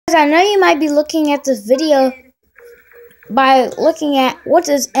I know you might be looking at this video by looking at what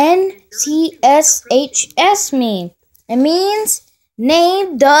does N.T.S.H.S mean. It means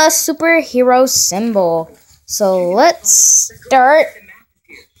name the superhero symbol. So let's start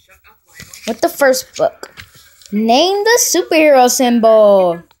with the first book. Name the superhero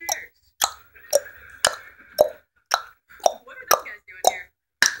symbol.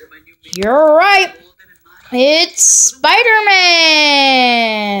 You're right. It's Spider-Man.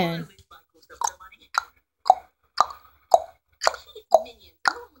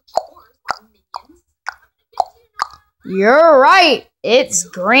 You're right. It's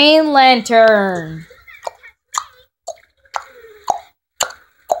Green Lantern.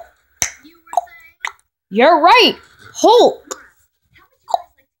 You're right. Hulk.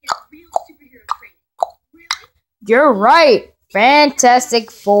 You're right.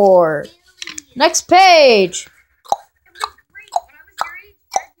 Fantastic Four. Next page.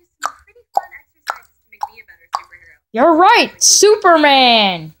 You're right.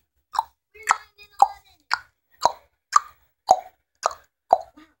 Superman.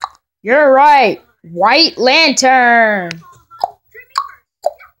 You're right. White Lantern.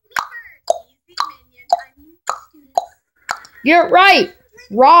 You're right.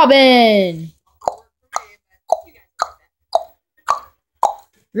 Robin.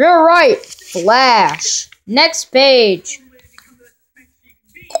 You're right. Flash. Next page.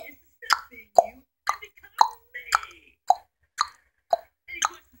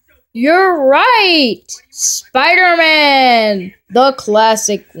 You're right. Spider-Man. The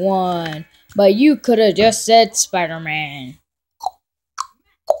classic one. But you could have just said Spider-Man.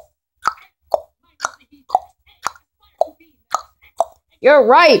 You're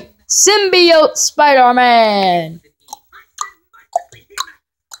right. Symbiote Spider-Man.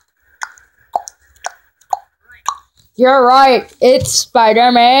 You're right. It's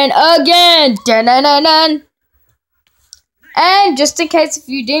Spider-Man again. Dun-dun-dun-dun. And just in case if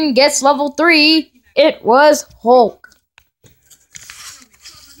you didn't guess level 3, it was Hulk.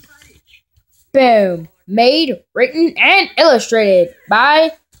 Boom. Made, written, and illustrated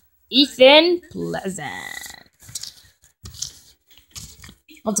by Ethan Pleasant.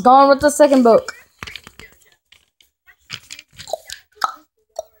 Let's go on with the second book.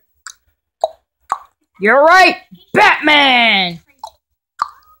 You're right, Batman!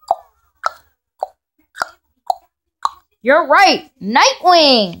 You're right,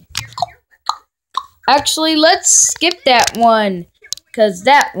 Nightwing! Actually, let's skip that one, because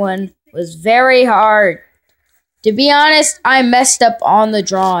that one was very hard. To be honest, I messed up on the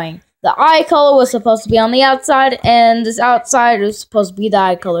drawing. The eye color was supposed to be on the outside, and this outside was supposed to be the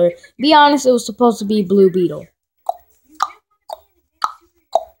eye color. To be honest, it was supposed to be Blue Beetle.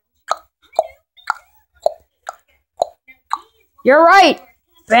 You're right,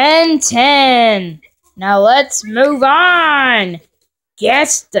 Ben 10. Now let's move on.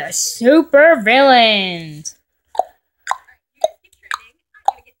 Guess the super villains.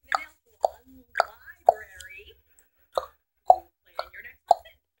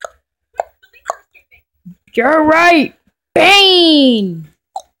 You're right, Bane.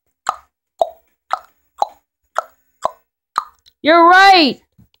 You're right.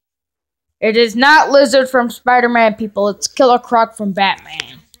 It is not Lizard from Spider-Man, people. It's Killer Croc from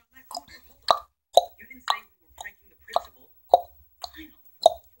Batman.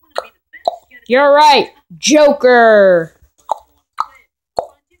 You're right, Joker.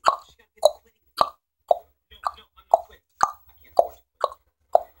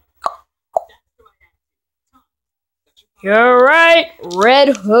 You're right,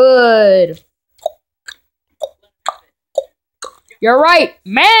 Red Hood. You're right,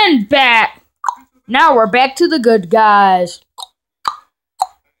 Man-Bat. Now we're back to the good guys.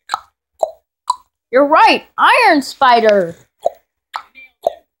 You're right, Iron Spider.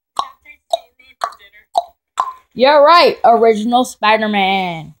 You're right, Original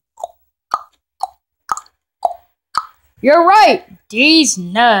Spider-Man. You're right, These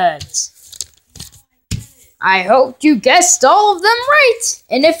Nuts. I hope you guessed all of them right.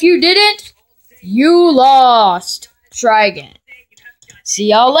 And if you didn't, you lost. Try again.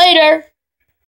 See y'all later.